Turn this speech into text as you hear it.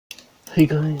Hey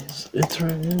guys, it's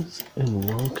Razz, and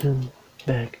welcome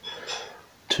back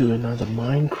to another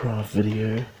Minecraft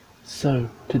video. So,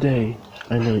 today,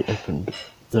 I nearly opened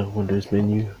the Windows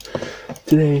menu.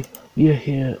 Today, we are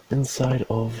here inside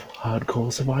of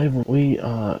Hardcore Survival. We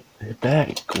are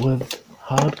back with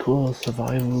Hardcore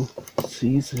Survival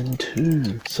Season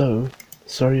 2. So,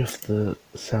 sorry if the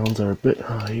sounds are a bit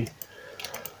high.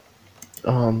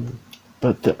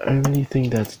 But the only thing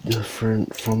that's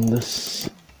different from this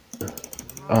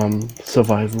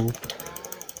survival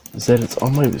is that it's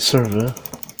on my server.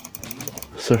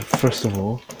 So first of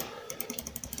all,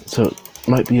 so it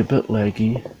might be a bit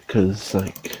laggy because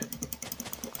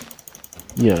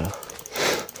yeah,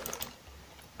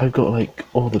 I've got like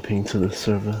all the ping to the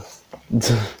server.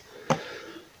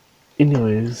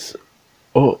 Anyways,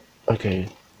 okay,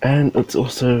 and it's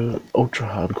also ultra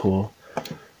hardcore.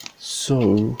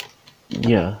 So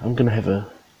yeah, I'm gonna have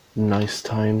a nice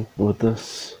time with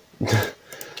this.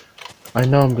 I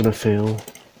know I'm gonna fail.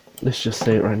 Let's just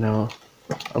say it right now.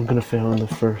 I'm gonna fail in the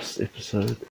first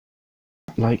episode.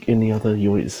 Like any other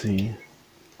UHC,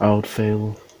 I would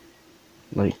fail,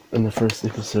 like, in the first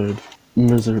episode,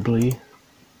 miserably.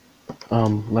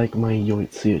 Like my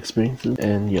UHC experiences.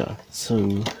 And yeah,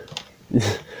 so,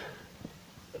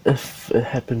 if it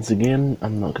happens again,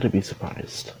 I'm not gonna be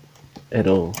surprised. At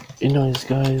all. Anyways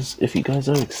guys, if you guys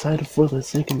are excited for the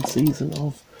second season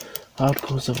of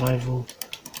Hardcore Survival,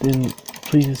 then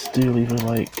please do leave a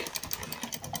like.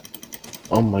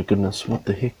 Oh my goodness, what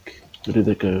the heck? Where did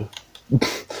it go?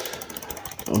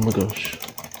 Oh my gosh.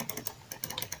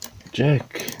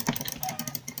 Jack,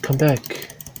 come back.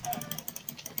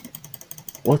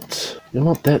 What? You're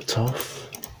not that tough.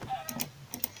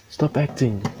 Stop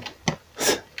acting.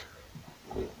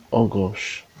 Oh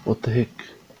gosh, what the heck?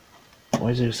 Why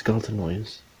is there a skeleton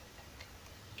noise?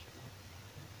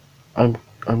 I'm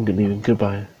leaving.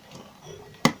 Goodbye.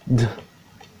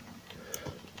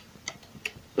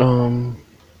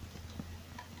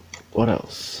 What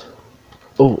else?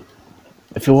 Oh,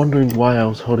 if you're wondering why I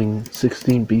was holding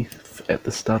 16 beef at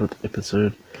the start of the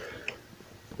episode,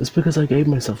 it's because I gave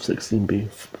myself 16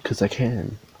 beef, because I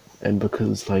can, and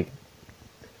because, like,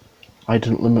 I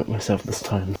didn't limit myself this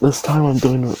time. This time I'm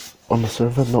doing it on the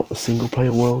server, not a single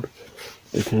player world,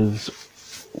 because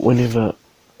whenever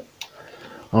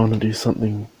I want to do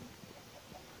something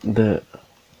that,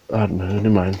 I don't know, never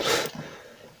mind.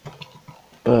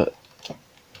 But,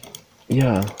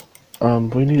 yeah,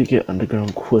 we need to get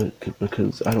underground quick,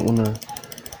 because I don't want to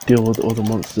deal with all the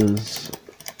monsters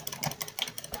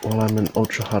while I'm in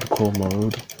ultra hardcore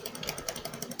mode,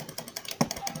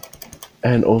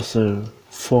 and also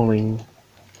failing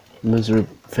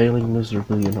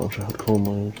miserably in ultra hardcore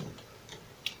mode.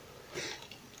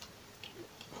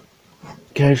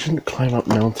 Okay, I shouldn't climb up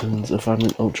mountains if I'm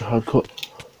in ultra hardcore.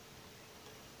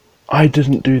 I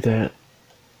didn't do that.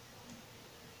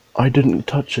 I didn't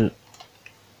touch it.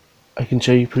 I can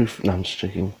show you proof. No, I'm just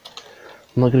joking.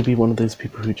 I'm not gonna be one of those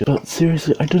people who just. But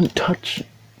seriously, I didn't touch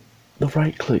the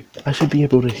right click. I should be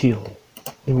able to heal.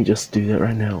 Let me just do that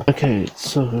right now. Okay,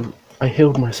 so I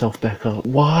healed myself back up.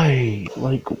 Why?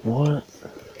 Like, what?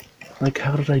 Like,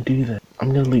 how did I do that?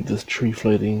 I'm gonna leave this tree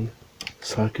floating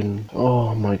so I can.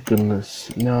 Oh my goodness.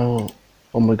 Now.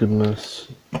 Oh my goodness.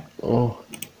 Oh,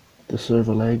 the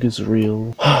server lag is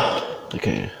real.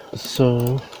 Okay,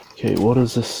 so. Okay, what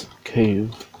is this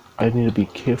cave? I need to be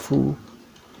careful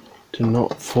to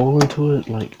not fall into it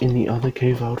like any other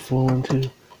cave I would fall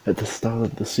into at the start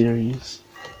of the series.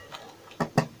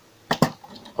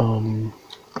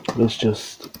 Let's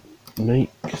just make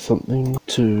something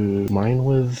to mine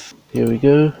with. Here we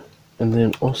go. And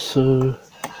then also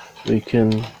we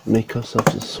can make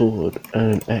ourselves a sword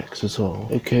and an axe as well.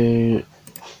 Okay,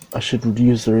 I should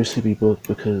use the recipe book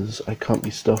because I can't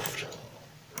be stuffed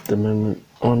at the moment.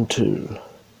 Onto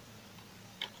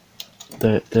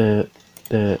that.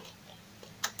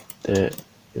 You're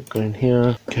going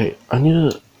here. Okay, I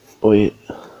need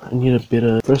a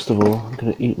better. First of all, I'm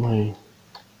gonna eat my.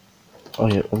 Oh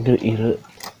yeah, I'm gonna eat it.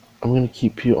 I'm gonna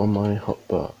keep you on my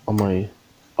hotbar, on my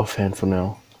offhand for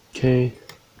now. Okay,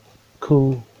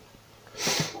 cool,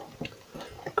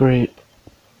 great.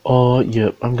 Oh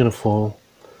yep, I'm gonna fall.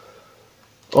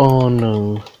 Oh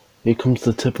no, here comes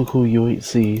the typical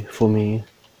UHC for me.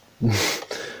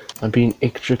 I'm being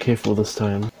extra careful this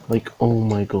time. Like, oh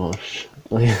my gosh,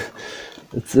 like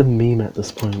it's a meme at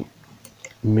this point.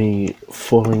 Me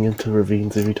falling into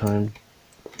ravines every time.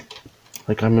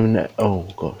 Like I'm a oh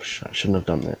gosh, I shouldn't have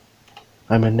done that.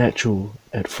 I'm a natural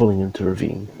at falling into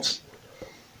ravines.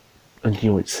 And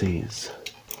UHCs.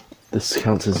 This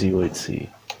counts as UHC.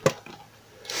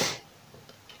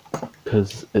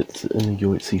 because it's in a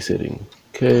UHC setting.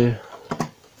 Okay,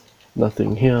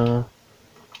 nothing here.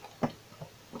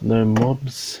 No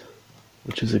mobs,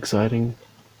 which is exciting.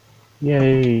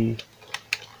 Yay!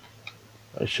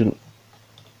 I should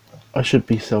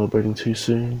be celebrating too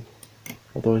soon,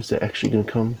 otherwise they're actually gonna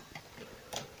come.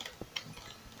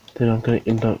 Then I'm gonna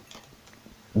end up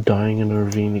dying in a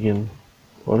ravine again.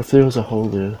 What if there was a hole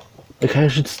there? Okay, I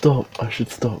should stop. I should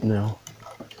stop now.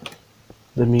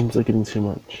 The memes are getting too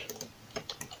much.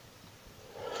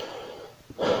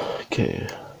 Okay.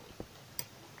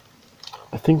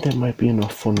 I think that might be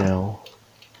enough for now.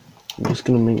 I'm just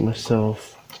gonna make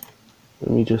myself...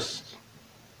 Let me just...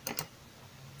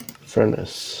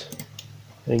 furnace.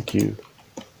 Thank you.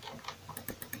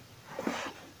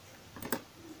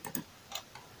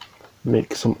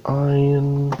 Make some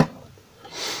iron.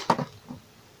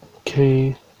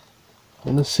 Okay.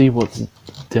 I'm gonna see what's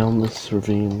down this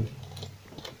ravine.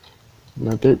 I'm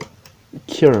a bit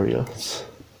curious.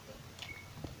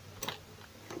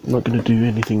 I'm not gonna do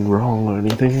anything wrong or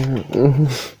anything.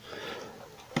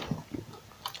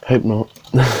 Hope not.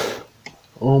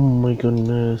 Oh my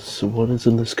goodness, what is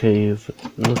in this cave?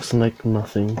 It looks like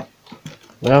nothing.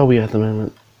 Where are we at the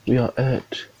moment? We are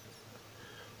at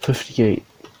 58.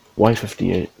 Why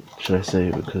 58, should I say,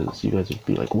 because you guys would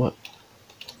be like, what?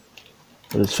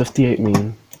 What does 58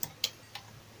 mean?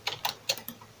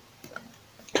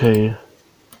 Okay.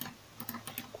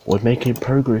 We're making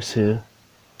progress here.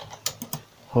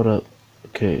 Hold up.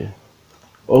 Okay.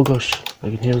 Oh gosh, I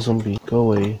can hear a zombie.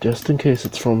 Go away. Just in case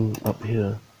it's from up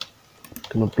here.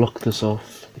 Gonna block this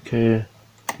off. Okay.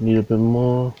 Need a bit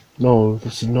more. No,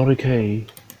 this is not okay.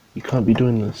 You can't be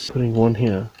doing this. Putting one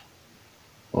here.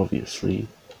 Obviously.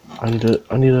 I need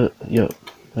a, yep.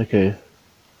 Okay.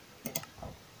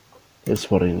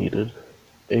 That's what I needed.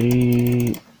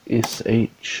 ASHIELD.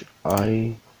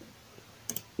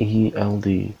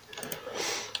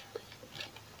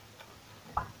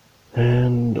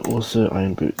 And also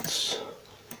iron boots.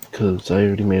 Because I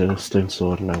already made a stone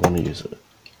sword and I want to use it.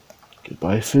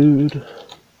 Goodbye food.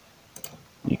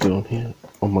 You go in here.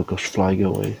 Oh my gosh, fly,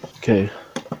 go away. Okay.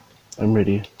 I'm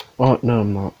ready. Oh, no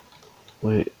I'm not.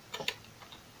 Wait.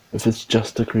 If it's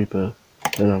just a creeper,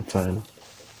 then I'm fine.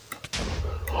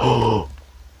 Oh!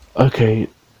 Okay.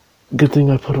 Good thing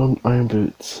I put on iron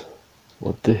boots.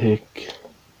 What the heck?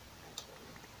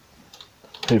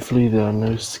 Hopefully there are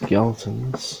no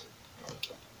skeletons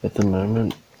at the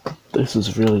moment. This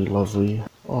is really lovely.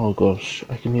 Oh gosh,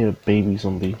 I can hear a baby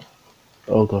zombie.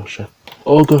 Oh gosh.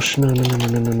 Oh gosh, no, no, no, no,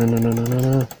 no, no, no, no, no, no,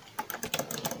 no.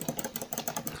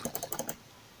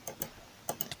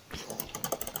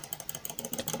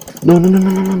 No, no, no, no,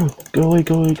 no, no, no. Go away,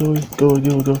 go away, go away, go away,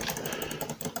 go away, go away.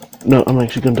 No, I'm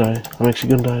actually gonna die. I'm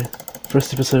actually gonna die.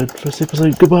 First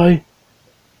episode, goodbye.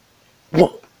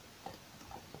 What?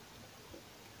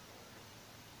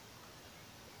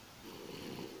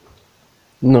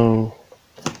 No.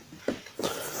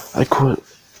 I quit.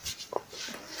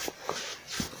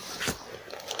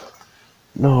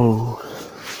 No.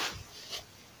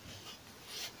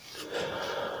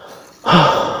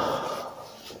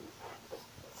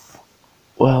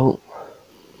 Well,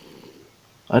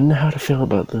 I don't know how to feel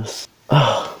about this.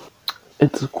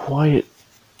 It's quite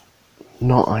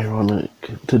not ironic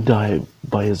to die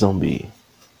by a zombie.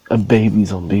 A baby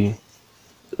zombie.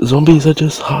 Zombies are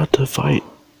just hard to fight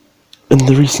in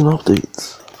the recent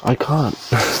updates. I can't.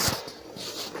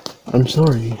 I'm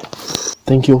sorry.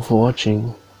 Thank you all for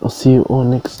watching. I'll see you all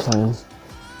next time.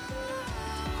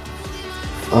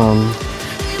 And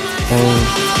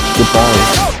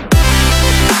goodbye.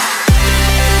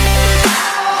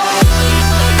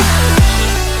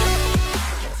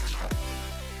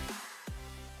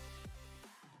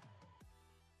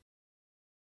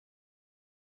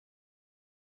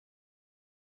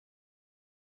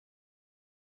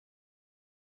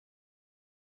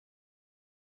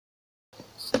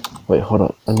 Wait, hold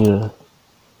up. I need a...